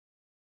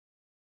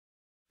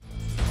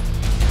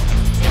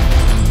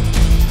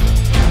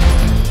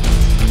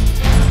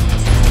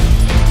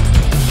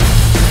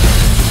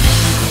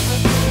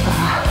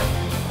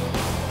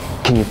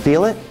you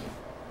feel it?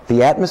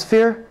 The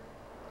atmosphere?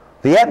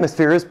 The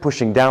atmosphere is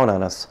pushing down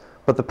on us,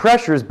 but the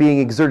pressure is being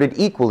exerted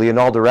equally in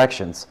all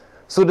directions,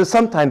 so it is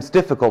sometimes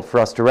difficult for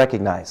us to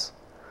recognize.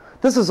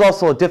 This is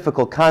also a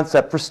difficult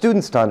concept for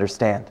students to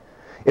understand.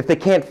 If they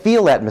can't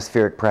feel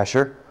atmospheric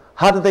pressure,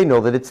 how do they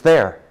know that it's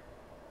there?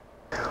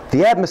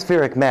 The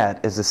atmospheric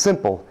mat is a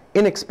simple,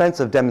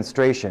 inexpensive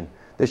demonstration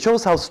that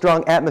shows how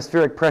strong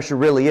atmospheric pressure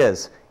really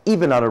is,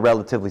 even on a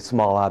relatively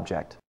small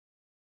object.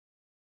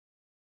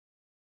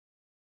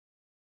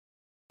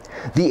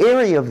 The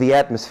area of the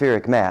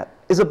atmospheric mat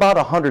is about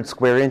 100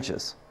 square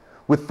inches.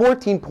 With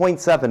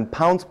 14.7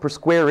 pounds per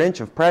square inch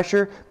of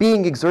pressure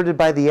being exerted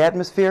by the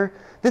atmosphere,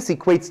 this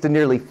equates to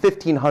nearly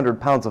 1,500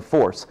 pounds of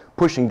force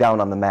pushing down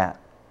on the mat.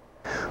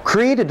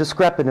 Create a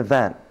discrepant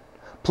event.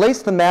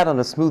 Place the mat on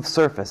a smooth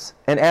surface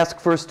and ask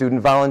for a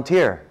student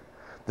volunteer.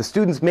 The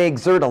students may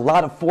exert a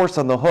lot of force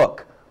on the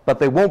hook, but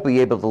they won't be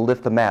able to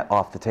lift the mat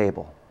off the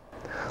table.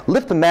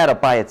 Lift the mat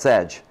up by its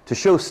edge to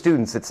show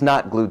students it's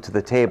not glued to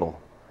the table.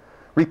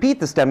 Repeat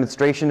this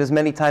demonstration as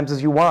many times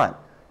as you want.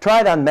 Try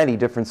it on many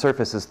different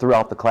surfaces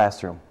throughout the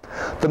classroom.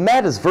 The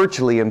mat is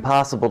virtually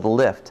impossible to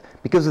lift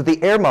because of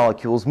the air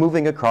molecules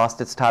moving across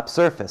its top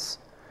surface.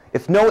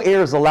 If no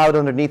air is allowed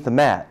underneath the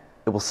mat,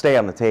 it will stay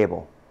on the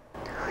table.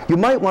 You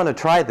might want to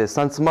try this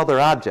on some other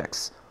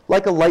objects,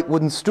 like a light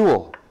wooden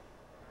stool.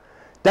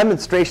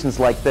 Demonstrations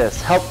like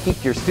this help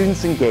keep your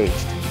students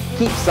engaged.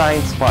 Keep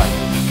science fun.